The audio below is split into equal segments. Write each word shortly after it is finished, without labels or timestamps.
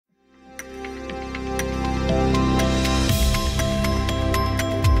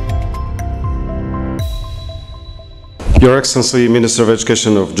Your Excellency, Minister of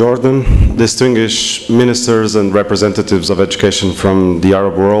Education of Jordan, distinguished ministers and representatives of education from the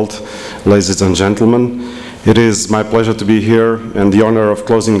Arab world, ladies and gentlemen, it is my pleasure to be here and the honor of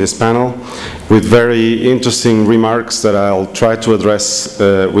closing this panel with very interesting remarks that I'll try to address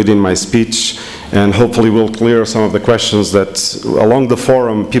within my speech, and hopefully will clear some of the questions that along the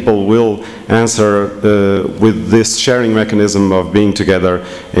forum people will answer with this sharing mechanism of being together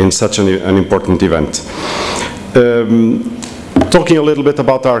in such an important event. Talking a little bit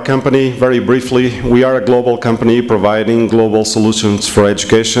about our company, very briefly, we are a global company providing global solutions for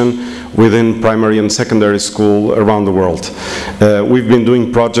education within primary and secondary school around the world. We've been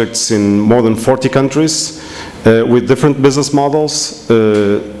doing projects in more than 40 countries with different business models,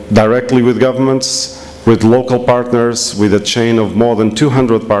 directly with governments, with local partners, with a chain of more than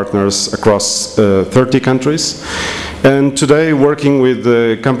 200 partners across 30 countries. And today, working with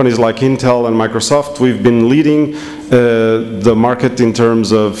companies like Intel and Microsoft, we've been leading the market in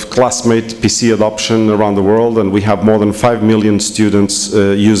terms of classmate PC adoption around the world, and we have more than 5 million students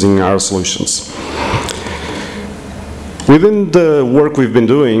using our solutions. Within the work we've been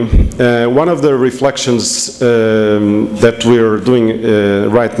doing, one of the reflections that we're doing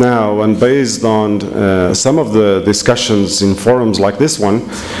right now, and based on some of the discussions in forums like this one,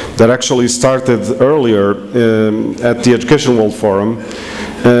 that actually started earlier at the Education World Forum,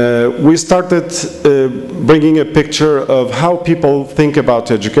 we started bringing a picture of how people think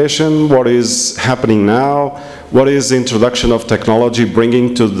about education, what is happening now, what is the introduction of technology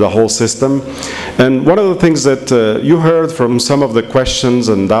bringing to the whole system. And one of the things that you heard from some of the questions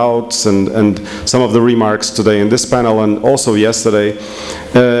and doubts and some of the remarks today in this panel and also yesterday,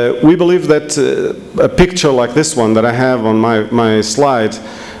 we believe that a picture like this one that I have on my slide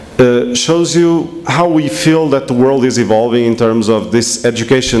shows you how we feel that the world is evolving in terms of this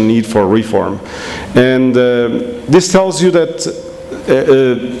education need for reform. And this tells you that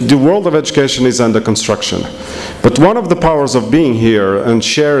the world of education is under construction. But one of the powers of being here and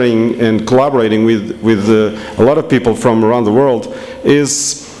sharing and collaborating with a lot of people from around the world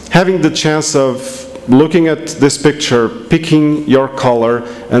is having the chance of looking at this picture, picking your color,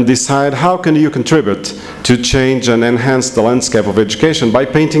 and decide how can you contribute to change and enhance the landscape of education by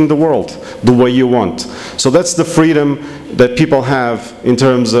painting the world the way you want. So that's the freedom that people have in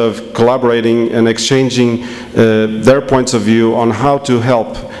terms of collaborating and exchanging their points of view on how to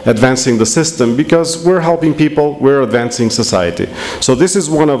help advancing the system, because we're helping people, we're advancing society. So this is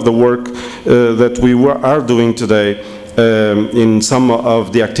one of the work that we are doing today in some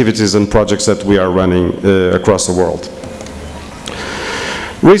of the activities and projects that we are running across the world.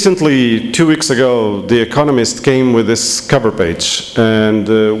 Recently, 2 weeks ago, The Economist came with this cover page,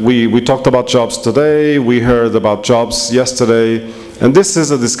 and we talked about jobs today, we heard about jobs yesterday, and this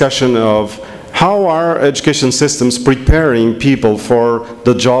is a discussion of how are education systems preparing people for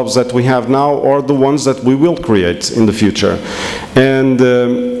the jobs that we have now or the ones that we will create in the future. And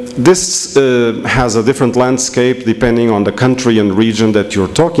this has a different landscape depending on the country and region that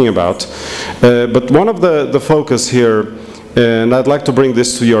you're talking about. But one of the focus here, and I'd like to bring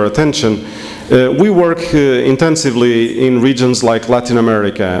this to your attention, we work intensively in regions like Latin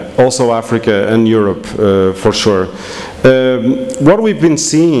America, also Africa and Europe for sure. What we've been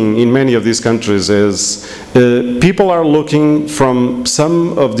seeing in many of these countries is people are looking from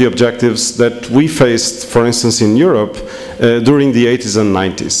some of the objectives that we faced, for instance, in Europe during the 80s and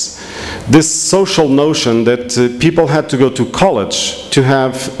 90s. This social notion that people had to go to college to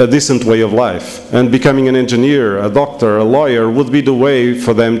have a decent way of life, and becoming an engineer, a doctor, a lawyer would be the way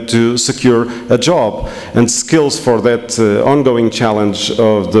for them to secure a job and skills for that ongoing challenge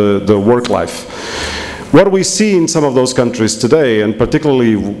of the work life. What we see in some of those countries today, and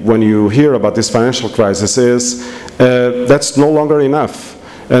particularly when you hear about this financial crisis, is that's no longer enough.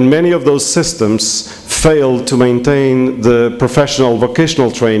 And many of those systems fail to maintain the professional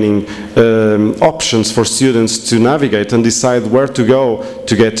vocational training options for students to navigate and decide where to go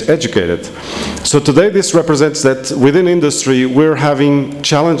to get educated. So today this represents that within industry we're having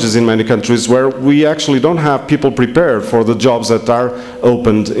challenges in many countries where we actually don't have people prepared for the jobs that are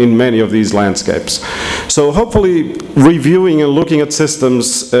opened in many of these landscapes. So hopefully reviewing and looking at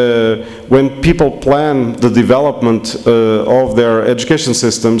systems when people plan the development of their education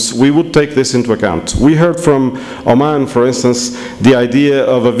systems, we would take this into account. We heard from Amman, for instance, the idea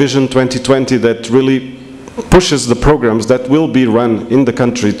of a Vision 2020 that really pushes the programs that will be run in the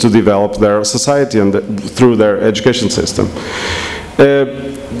country to develop their society and through their education system.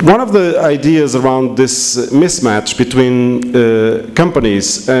 One of the ideas around this mismatch between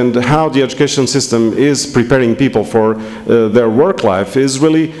companies and how the education system is preparing people for their work life is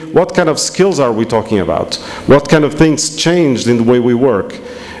really what kind of skills are we talking about? What kind of things changed in the way we work?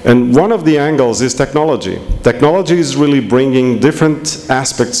 And one of the angles is technology. Technology is really bringing different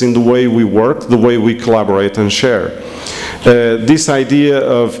aspects in the way we work, the way we collaborate and share. This idea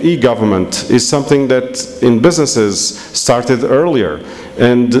of e-government is something that in businesses started earlier,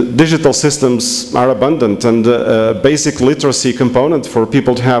 and digital systems are abundant and a basic literacy component for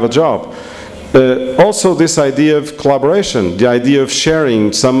people to have a job. Also this idea of collaboration, the idea of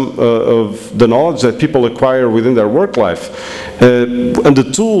sharing some of the knowledge that people acquire within their work life, and the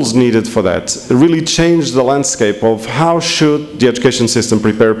tools needed for that really changed the landscape of how should the education system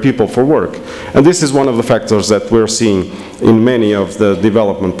prepare people for work. And this is one of the factors that we're seeing in many of the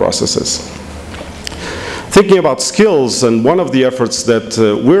development processes. Thinking about skills, and one of the efforts that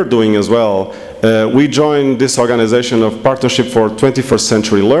we're doing as well, we joined this organization of Partnership for 21st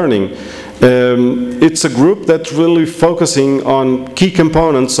Century Learning. It's a group that's really focusing on key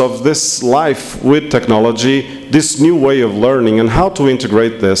components of this life with technology, this new way of learning, and how to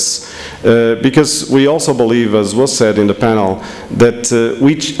integrate this. Because we also believe, as was said in the panel, that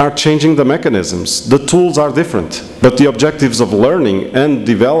we are changing the mechanisms. The tools are different, but the objectives of learning and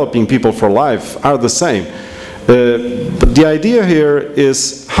developing people for life are the same. But the idea here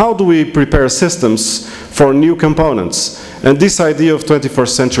is how do we prepare systems for new components? And this idea of 21st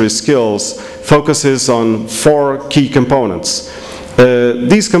century skills focuses on 4 key components.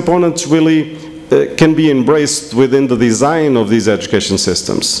 These components really can be embraced within the design of these education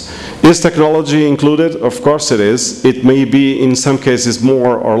systems. Is technology included? Of course it is. It may be in some cases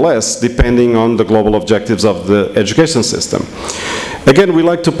more or less depending on the global objectives of the education system. Again, we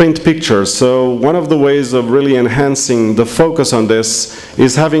like to paint pictures, so one of the ways of really enhancing the focus on this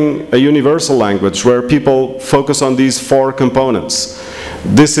is having a universal language where people focus on these 4 components.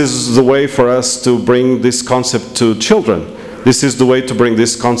 This is the way for us to bring this concept to children. This is the way to bring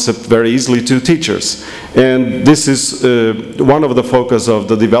this concept very easily to teachers. And this is one of the focus of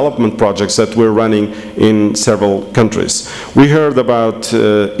the development projects that we're running in several countries. We heard about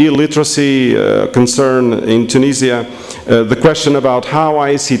illiteracy concern in Tunisia, the question about how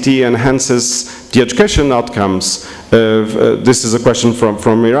ICT enhances the education outcomes. This is a question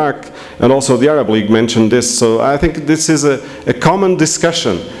from Iraq, and also the Arab League mentioned this. So I think this is a common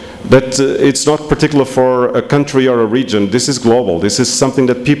discussion. That it's not particular for a country or a region. This is global. This is something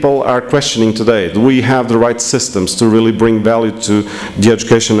that people are questioning today. Do we have the right systems to really bring value to the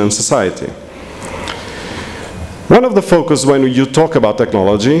education and society? One of the focus when you talk about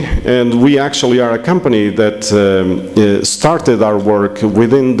technology, and we actually are a company that started our work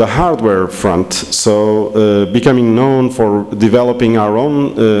within the hardware front, so becoming known for developing our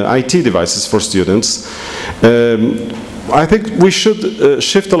own IT devices for students. I think we should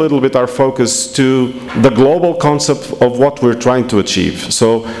shift a little bit our focus to the global concept of what we're trying to achieve.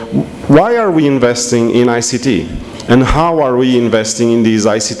 So why are we investing in ICT? And how are we investing in these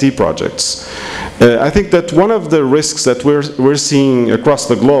ICT projects? I think that one of the risks that we're seeing across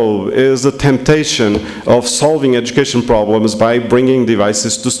the globe is the temptation of solving education problems by bringing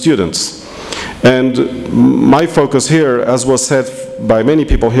devices to students. And my focus here, as was said by many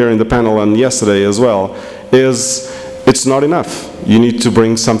people here in the panel and yesterday as well, is it's not enough. You need to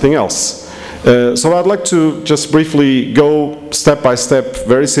bring something else. So I'd like to just briefly go step by step,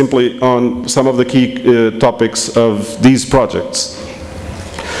 very simply, on some of the key topics of these projects.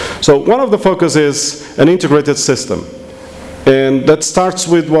 So one of the focus is an integrated system. And that starts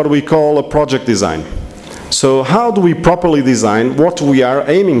with what we call a project design. So how do we properly design what we are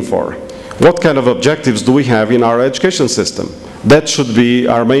aiming for? What kind of objectives do we have in our education system? That should be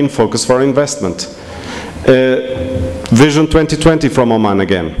our main focus for investment. Vision 2020 from Amman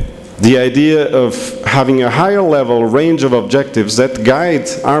again. The idea of having a higher level range of objectives that guide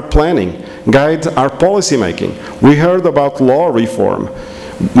our planning, guide our policy making. We heard about law reform.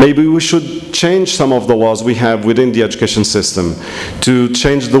 Maybe we should change some of the laws we have within the education system to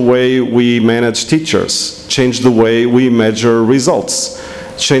change the way we manage teachers, change the way we measure results,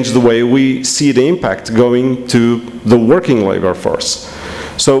 change the way we see the impact going to the working labor force.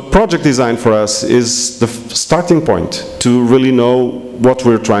 So project design for us is the starting point to really know what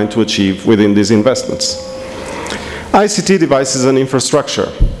we're trying to achieve within these investments. ICT devices and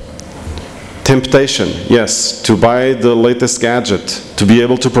infrastructure. Temptation, yes, to buy the latest gadget, to be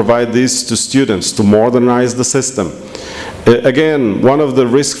able to provide this to students, to modernize the system. Again, one of the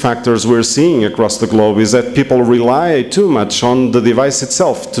risk factors we're seeing across the globe is that people rely too much on the device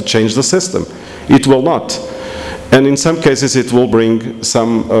itself to change the system. It will not. And in some cases, it will bring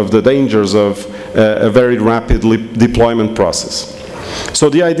some of the dangers of a very rapid deployment process. So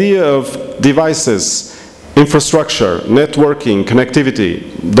the idea of devices, infrastructure, networking,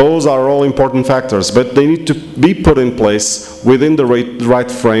 connectivity, those are all important factors, but they need to be put in place within the right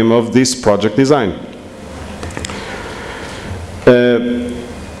frame of this project design.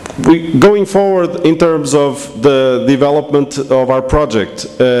 Going forward in terms of the development of our project,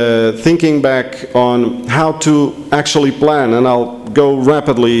 thinking back on how to actually plan, and I'll go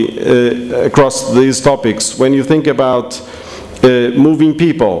rapidly across these topics. When you think about moving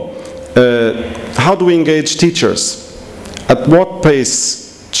people, how do we engage teachers? At what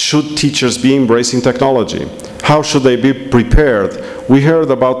pace should teachers be embracing technology? How should they be prepared? We heard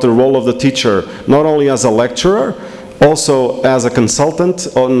about the role of the teacher, not only as a lecturer, also as a consultant,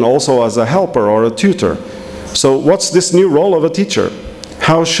 and also as a helper or a tutor. So what's this new role of a teacher?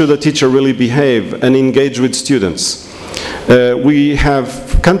 How should a teacher really behave and engage with students? We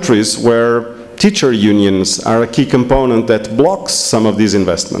have countries where teacher unions are a key component that blocks some of these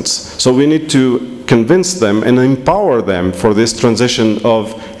investments. So we need to convince them and empower them for this transition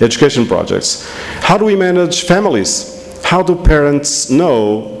of education projects. How do we manage families? How do parents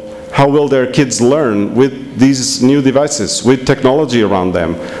know how will their kids learn with these new devices, with technology around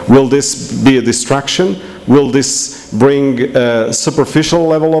them? Will this be a distraction? Will this bring a superficial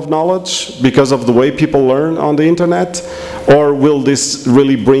level of knowledge because of the way people learn on the internet? Or will this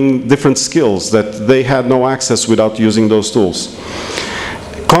really bring different skills that they had no access without using those tools?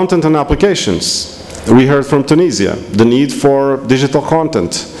 Content and applications. We heard from Tunisia, the need for digital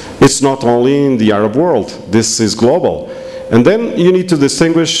content. It's not only in the Arab world, this is global. And then you need to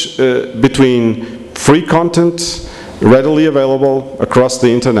distinguish between free content, readily available across the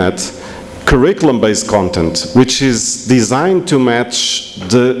internet, curriculum-based content, which is designed to match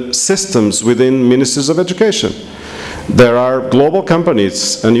the systems within ministries of education. There are global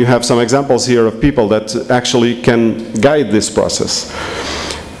companies, and you have some examples here of people that actually can guide this process.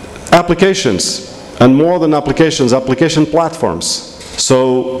 Applications, and more than applications, application platforms.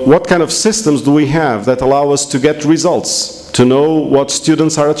 So what kind of systems do we have that allow us to get results, to know what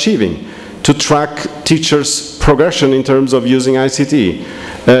students are achieving, to track teachers' progression in terms of using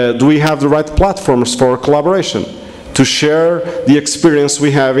ICT? Do we have the right platforms for collaboration, to share the experience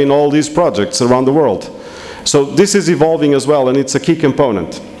we have in all these projects around the world? So this is evolving as well, and it's a key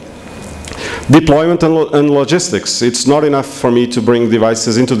component. Deployment and logistics. It's not enough for me to bring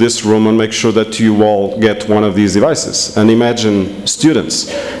devices into this room and make sure that you all get one of these devices. And imagine students.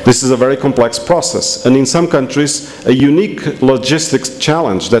 This is a very complex process. And in some countries, a unique logistics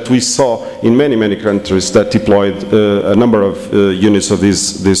challenge that we saw in many, many countries that deployed a number of units of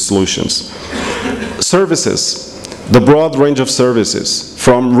these solutions. Services. The broad range of services,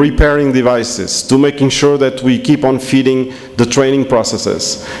 from repairing devices to making sure that we keep on feeding the training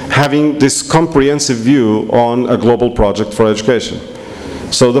processes, having this comprehensive view on a global project for education.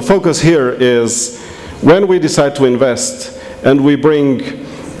 So the focus here is when we decide to invest and we bring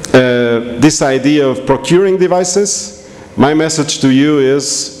this idea of procuring devices, my message to you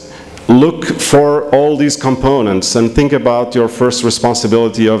is look for all these components and think about your first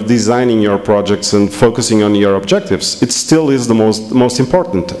responsibility of designing your projects and focusing on your objectives. It still is the most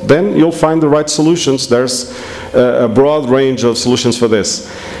important. Then you'll find the right solutions. There's a broad range of solutions for this.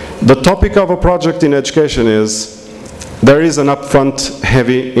 The topic of a project in education is there is an upfront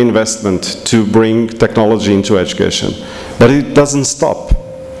heavy investment to bring technology into education, but it doesn't stop.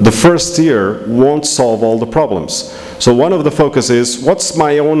 The first year won't solve all the problems. So one of the focus is, what's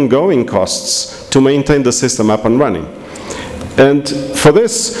my ongoing costs to maintain the system up and running? And for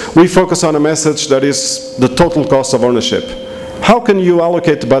this, we focus on a message that is the total cost of ownership. How can you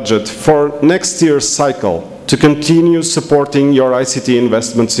allocate budget for next year's cycle to continue supporting your ICT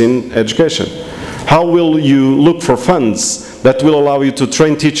investments in education? How will you look for funds that will allow you to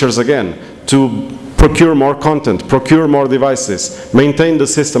train teachers again, to procure more content, procure more devices, maintain the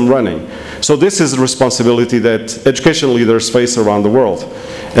system running? So this is the responsibility that education leaders face around the world.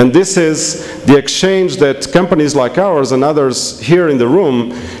 And this is the exchange that companies like ours and others here in the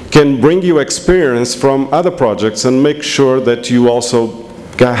room can bring you experience from other projects and make sure that you also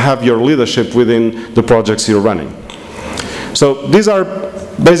have your leadership within the projects you're running. So these are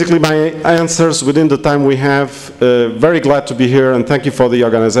basically my answers within the time we have. Very glad to be here, and thank you for the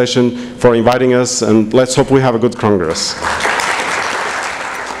organization for inviting us, and let's hope we have a good Congress.